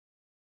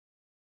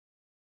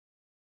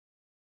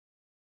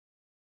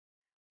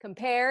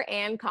Compare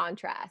and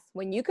contrast.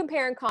 When you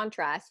compare and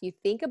contrast, you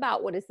think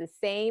about what is the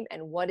same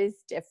and what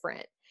is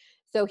different.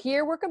 So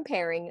here we're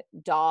comparing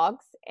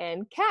dogs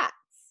and cats.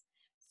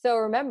 So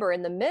remember,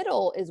 in the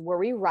middle is where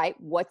we write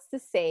what's the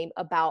same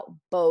about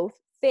both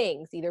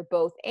things, either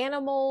both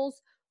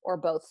animals or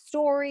both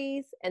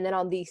stories. And then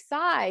on these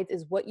sides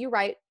is what you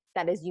write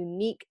that is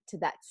unique to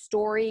that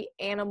story,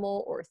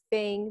 animal, or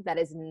thing that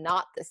is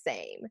not the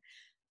same.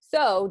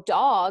 So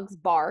dogs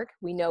bark,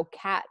 we know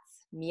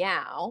cats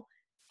meow.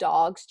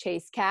 Dogs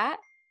chase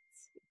cats.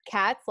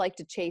 Cats like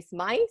to chase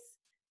mice.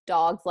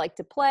 Dogs like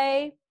to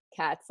play.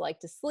 Cats like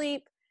to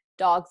sleep.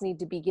 Dogs need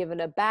to be given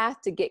a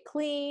bath to get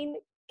clean.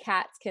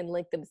 Cats can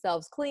lick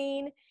themselves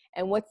clean.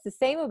 And what's the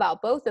same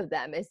about both of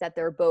them is that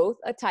they're both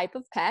a type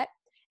of pet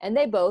and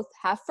they both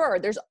have fur.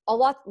 There's a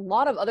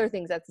lot of other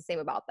things that's the same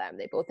about them.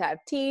 They both have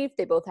teeth.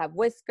 They both have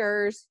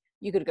whiskers.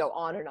 You could go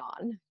on and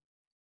on.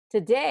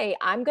 Today,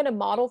 I'm going to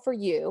model for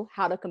you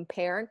how to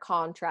compare and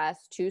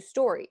contrast two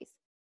stories.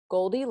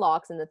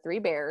 Goldilocks and the Three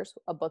Bears,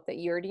 a book that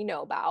you already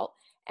know about,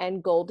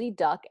 and Goldie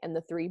Duck and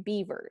the Three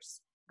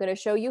Beavers. I'm going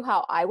to show you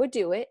how I would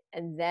do it,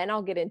 and then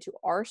I'll get into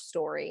our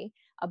story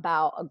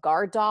about a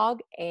guard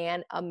dog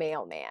and a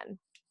mailman.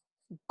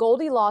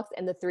 Goldilocks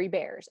and the Three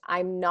Bears.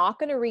 I'm not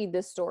going to read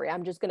this story.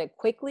 I'm just going to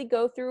quickly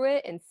go through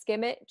it and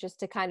skim it just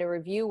to kind of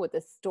review what the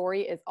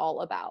story is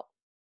all about.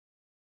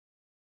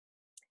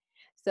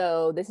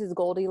 So this is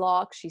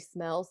Goldilocks. She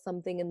smells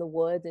something in the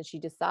woods and she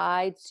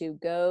decides to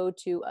go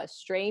to a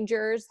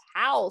stranger's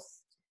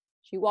house.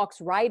 She walks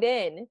right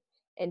in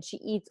and she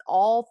eats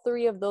all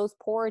three of those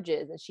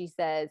porridges and she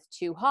says,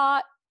 too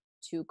hot,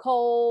 too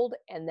cold,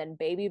 and then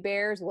Baby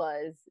Bear's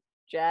was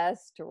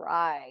just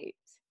right.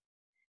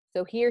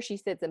 So here she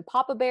sits in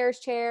Papa Bear's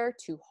chair,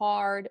 too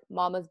hard,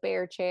 Mama's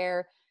Bear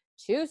chair,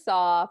 too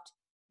soft,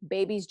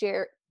 Baby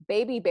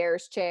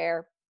Bear's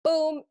chair,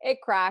 boom,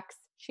 it cracks.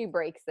 She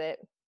breaks it.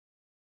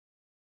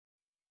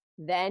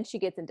 Then she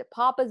gets into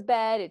Papa's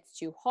bed, it's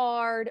too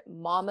hard,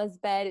 Mama's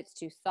bed, it's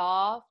too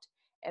soft,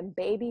 and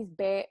Baby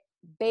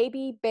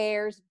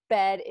Bear's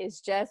bed is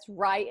just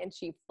right and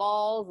she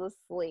falls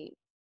asleep.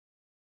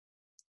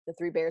 The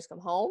three bears come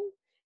home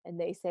and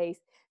they say,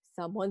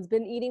 someone's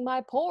been eating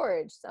my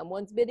porridge,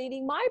 someone's been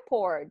eating my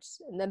porridge.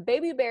 And then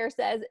Baby Bear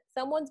says,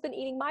 someone's been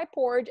eating my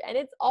porridge and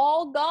it's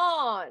all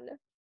gone.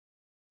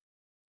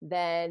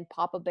 Then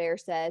Papa Bear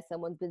says,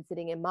 someone's been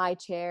sitting in my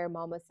chair.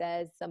 Mama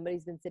says,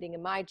 somebody's been sitting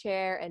in my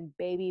chair. And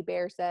Baby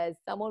Bear says,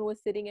 someone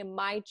was sitting in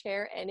my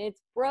chair and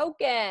it's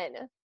broken.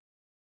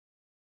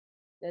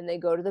 Then they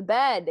go to the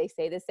bed. They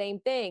say the same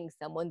thing.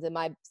 Someone's been in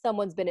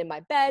my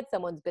bed.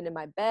 Someone's been in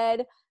my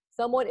bed.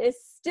 Someone is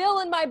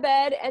still in my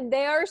bed and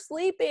they are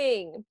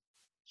sleeping.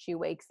 She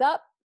wakes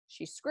up,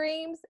 she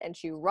screams, and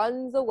she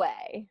runs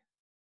away.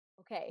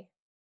 Okay.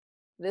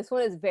 This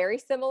one is very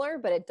similar,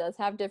 but it does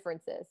have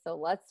differences. So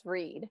let's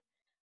read.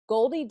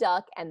 Goldie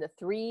Duck and the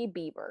Three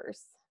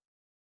Beavers.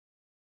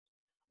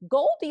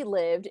 Goldie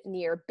lived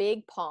near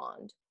Big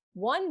Pond.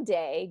 One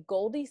day,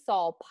 Goldie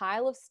saw a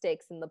pile of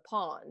sticks in the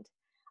pond.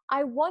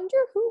 I wonder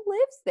who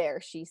lives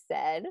there, she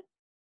said.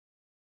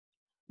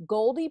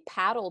 Goldie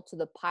paddled to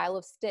the pile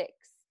of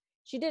sticks.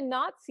 She did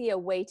not see a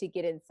way to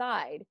get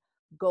inside.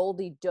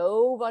 Goldie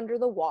dove under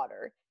the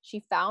water.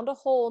 She found a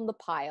hole in the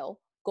pile.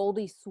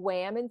 Goldie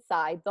swam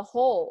inside the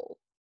hole.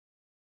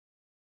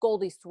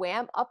 Goldie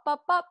swam up,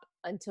 up, up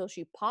until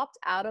she popped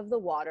out of the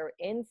water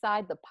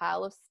inside the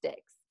pile of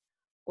sticks.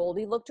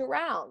 Goldie looked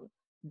around.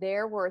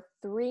 There were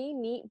three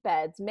neat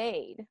beds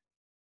made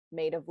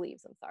of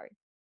leaves,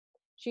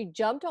 She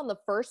jumped on the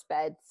first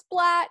bed,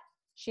 splat!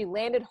 She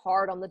landed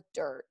hard on the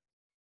dirt.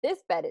 This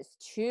bed is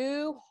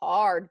too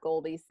hard,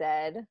 Goldie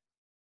said.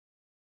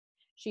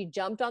 She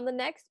jumped on the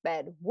next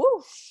bed,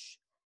 whoosh!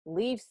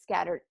 Leaves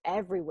scattered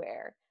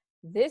everywhere.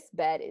 This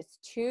bed is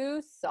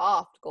too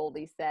soft,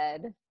 Goldie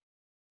said.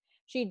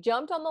 She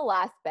jumped on the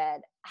last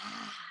bed.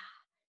 Ah,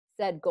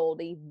 said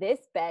Goldie, this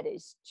bed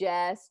is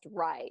just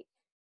right.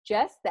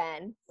 Just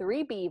then,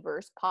 three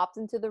beavers popped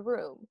into the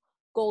room.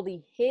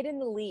 Goldie hid in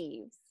the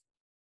leaves.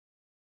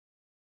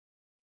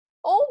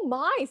 Oh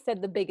my,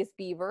 said the biggest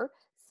beaver.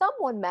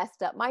 Someone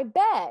messed up my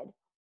bed.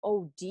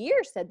 Oh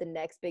dear, said the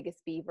next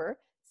biggest beaver.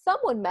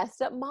 Someone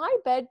messed up my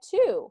bed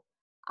too.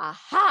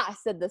 Aha,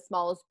 said the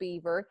smallest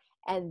beaver.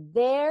 And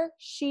there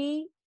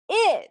she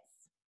is.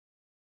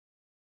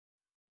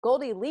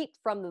 Goldie leaped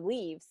from the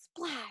leaves.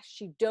 Splash!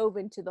 She dove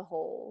into the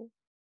hole.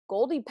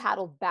 Goldie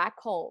paddled back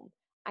home.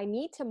 I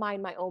need to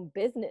mind my own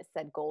business,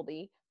 said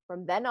Goldie.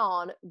 From then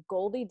on,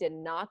 Goldie did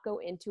not go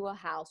into a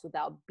house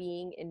without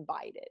being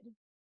invited.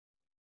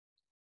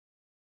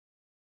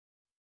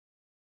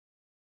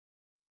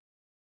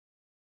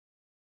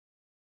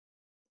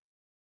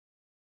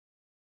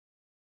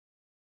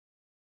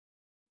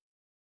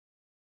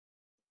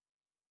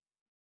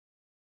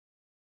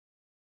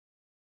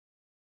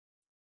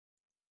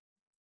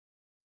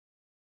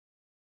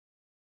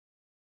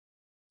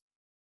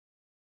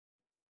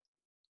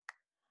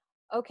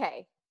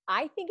 Okay,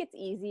 I think it's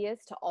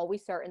easiest to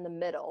always start in the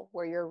middle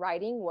where you're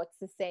writing what's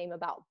the same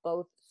about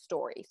both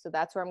stories. So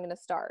that's where I'm going to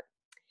start.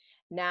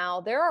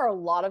 Now, there are a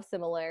lot of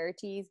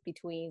similarities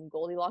between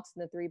Goldilocks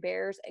and the Three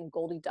Bears and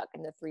Goldie Duck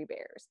and the Three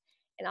Bears.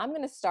 And I'm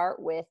going to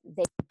start with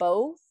they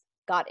both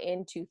got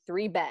into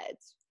 3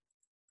 beds.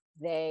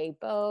 They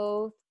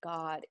both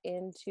got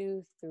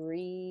into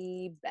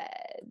 3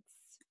 beds.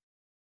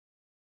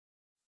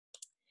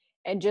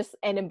 And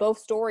in both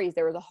stories,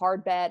 there was a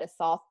hard bed, a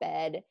soft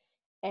bed,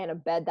 and a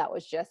bed that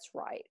was just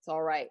right. So,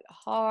 all right,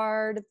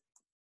 hard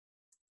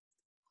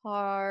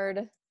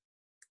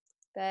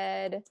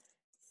bed,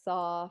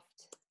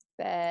 soft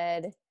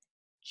bed,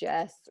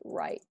 just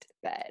right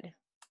bed.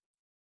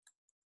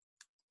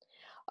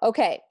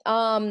 Okay,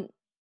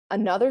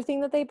 another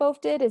thing that they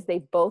both did is they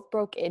both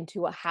broke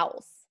into a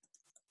house.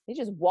 They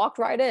just walked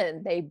right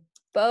in. They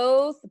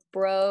both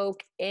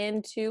broke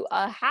into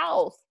a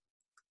house.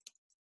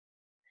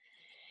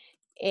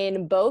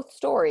 In both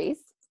stories,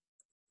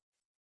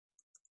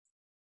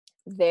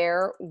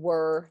 there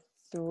were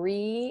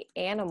 3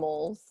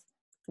 animals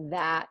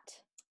that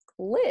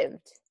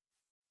lived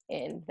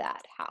in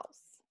that house.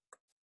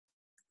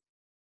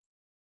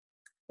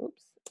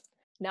 Oops.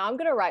 Now I'm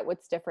going to write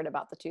what's different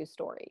about the 2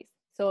 stories.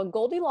 So in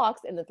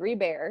Goldilocks and the Three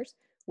Bears,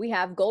 we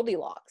have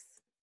Goldilocks.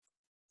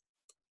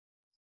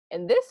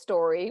 In this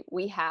story,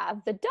 we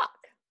have the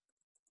duck.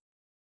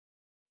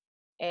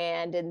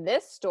 And in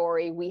this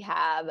story, we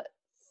have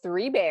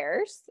 3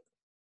 bears.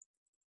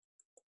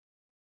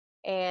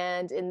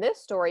 And in this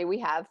story, we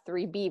have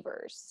 3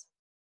 beavers.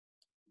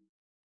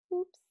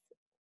 Oops.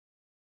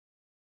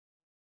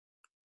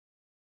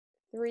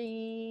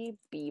 3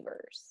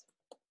 beavers.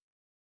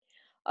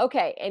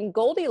 Okay, in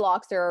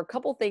Goldilocks, there are a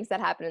couple things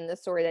that happen in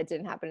this story that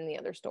didn't happen in the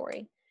other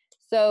story.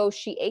 So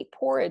she ate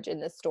porridge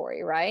in this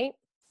story, right?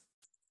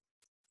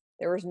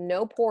 There was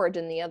no porridge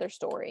in the other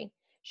story.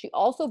 She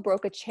also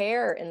broke a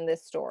chair in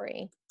this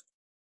story.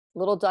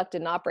 Little Duck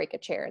did not break a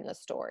chair in this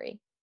story.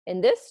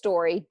 In this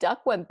story,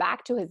 Duck went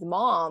back to his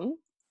mom,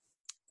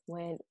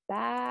 to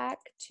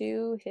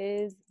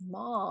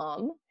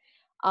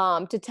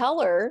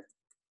tell her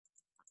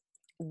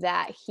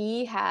that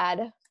he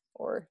had,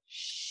 or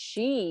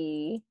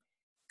she,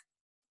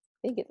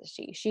 I think it's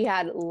a she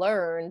had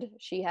learned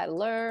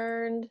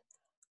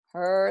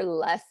her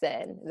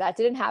lesson. That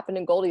didn't happen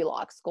in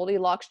Goldilocks.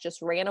 Goldilocks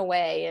just ran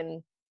away,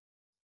 and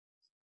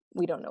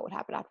we don't know what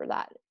happened after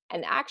that.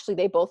 And actually,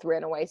 they both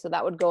ran away, so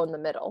that would go in the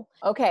middle.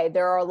 Okay,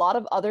 there are a lot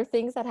of other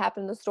things that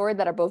happen in the story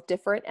that are both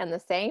different and the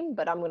same,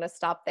 but I'm going to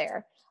stop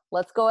there.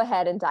 Let's go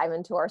ahead and dive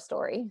into our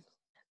story.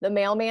 The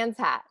Mailman's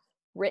Hat,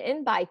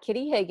 written by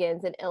Kitty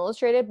Higgins and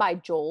illustrated by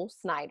Joel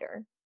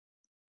Snyder.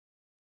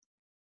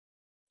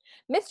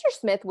 Mr.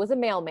 Smith was a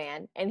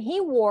mailman, and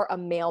he wore a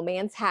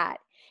mailman's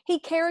hat. He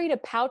carried a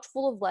pouch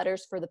full of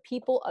letters for the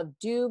people of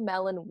Dew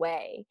Melon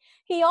Way.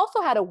 He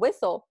also had a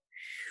whistle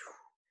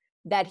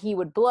that he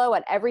would blow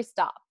at every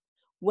stop.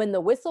 When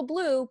the whistle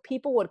blew,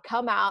 people would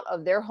come out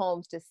of their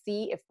homes to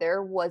see if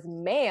there was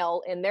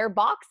mail in their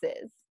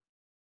boxes.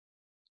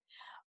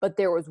 But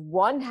there was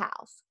one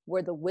house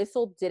where the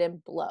whistle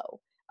didn't blow.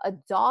 A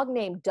dog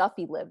named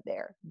Duffy lived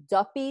there.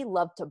 Duffy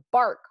loved to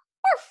bark,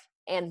 arf,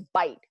 and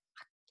bite.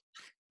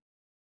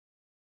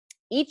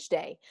 Each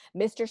day,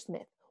 Mr.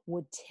 Smith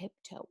would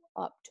tiptoe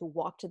up to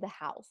walk to the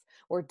house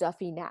where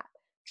Duffy napped,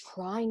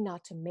 trying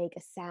not to make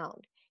a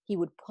sound. He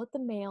would put the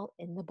mail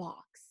in the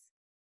box.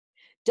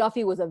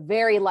 Duffy was a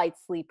very light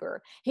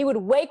sleeper. He would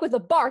wake with a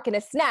bark and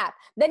a snap.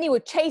 Then he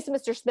would chase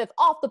Mr. Smith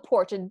off the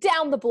porch and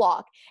down the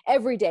block.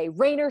 Every day,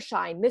 rain or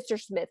shine,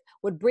 Mr. Smith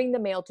would bring the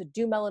mail to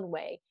Dew Melon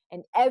Way,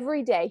 and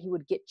every day he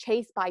would get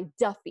chased by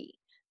Duffy.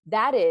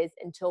 That is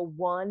until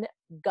one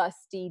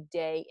gusty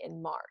day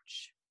in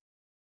March.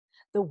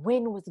 The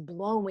wind was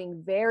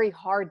blowing very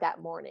hard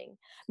that morning.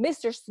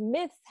 Mr.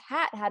 Smith's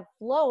hat had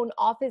flown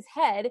off his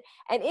head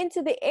and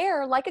into the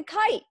air like a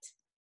kite.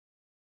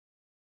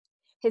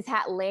 His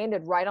hat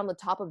landed right on the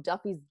top of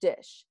Duffy's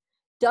dish.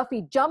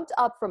 Duffy jumped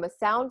up from a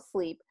sound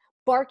sleep,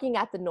 barking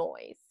at the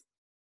noise.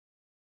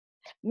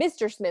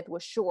 Mr. Smith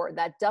was sure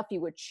that Duffy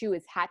would chew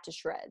his hat to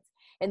shreds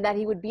and that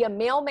he would be a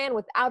mailman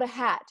without a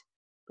hat.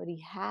 But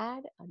he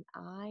had an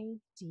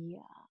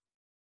idea.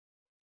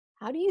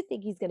 How do you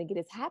think he's going to get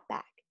his hat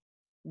back?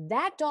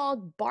 That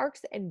dog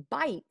barks and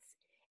bites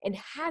and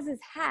has his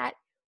hat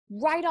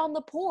right on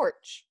the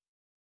porch.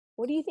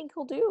 What do you think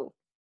he'll do?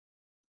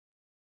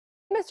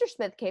 Mr.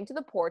 Smith came to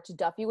the porch.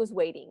 Duffy was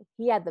waiting.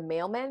 He had the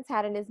mailman's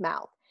hat in his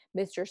mouth.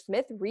 Mr.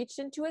 Smith reached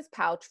into his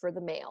pouch for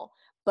the mail,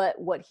 but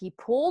what he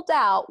pulled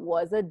out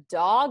was a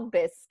dog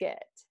biscuit.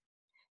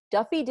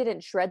 Duffy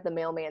didn't shred the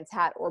mailman's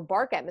hat or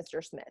bark at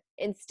Mr. Smith.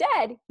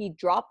 Instead, he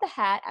dropped the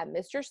hat at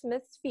Mr.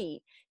 Smith's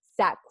feet,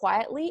 sat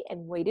quietly,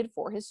 and waited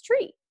for his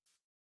treat.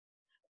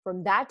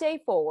 From that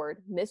day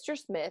forward, Mr.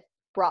 Smith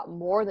brought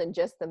more than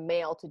just the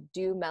mail to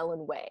Dew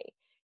Melon Way.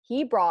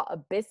 He brought a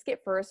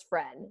biscuit for his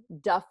friend,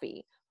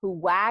 Duffy, who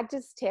wagged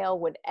his tail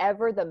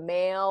whenever the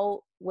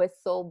mail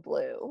whistle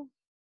blew.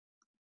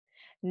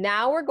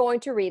 Now we're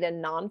going to read a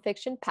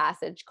nonfiction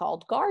passage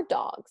called Guard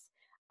Dogs.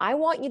 I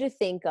want you to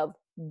think of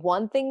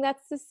one thing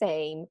that's the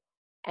same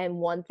and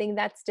one thing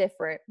that's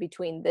different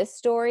between this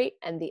story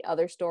and the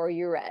other story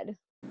you read.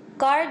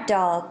 Guard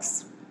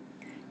dogs.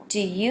 Do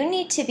you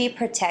need to be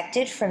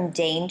protected from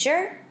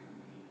danger?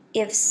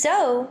 If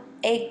so,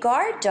 a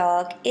guard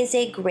dog is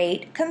a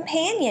great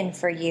companion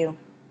for you.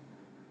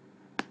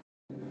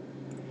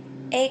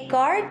 A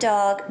guard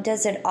dog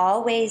doesn't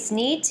always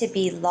need to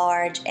be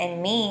large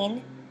and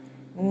mean.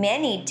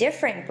 Many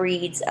different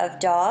breeds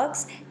of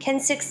dogs can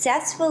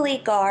successfully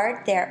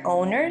guard their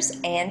owners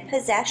and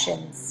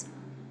possessions.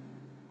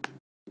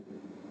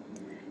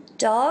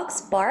 Dogs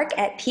bark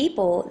at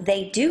people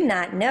they do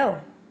not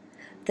know.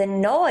 The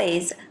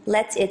noise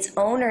lets its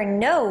owner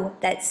know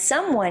that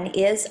someone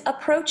is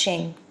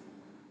approaching.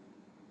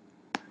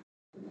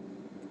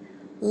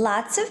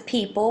 Lots of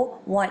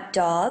people want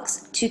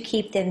dogs to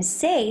keep them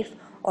safe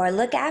or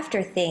look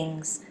after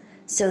things,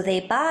 so they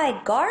buy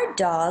guard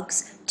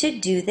dogs to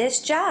do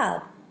this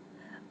job.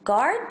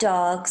 Guard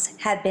dogs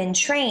have been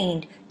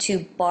trained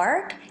to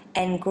bark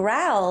and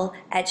growl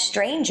at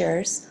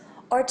strangers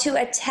or to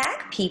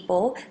attack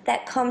people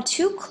that come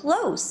too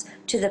close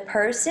to the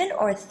person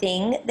or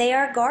thing they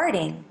are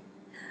guarding.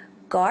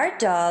 Guard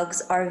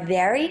dogs are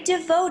very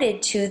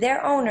devoted to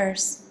their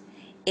owners.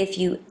 If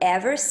you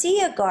ever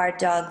see a guard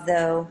dog,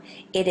 though,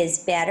 it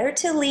is better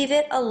to leave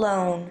it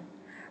alone.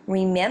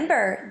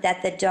 Remember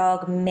that the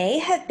dog may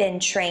have been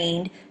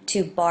trained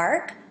to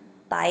bark,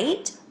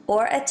 bite,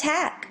 or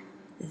attack.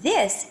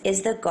 This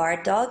is the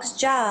guard dog's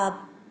job.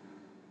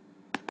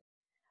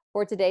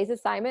 For today's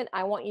assignment,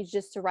 I want you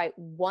just to write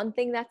one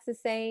thing that's the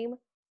same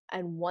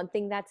and one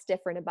thing that's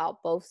different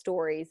about both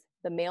stories,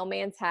 the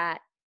mailman's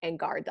hat and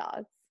guard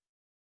dogs.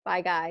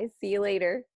 Bye, guys. See you later.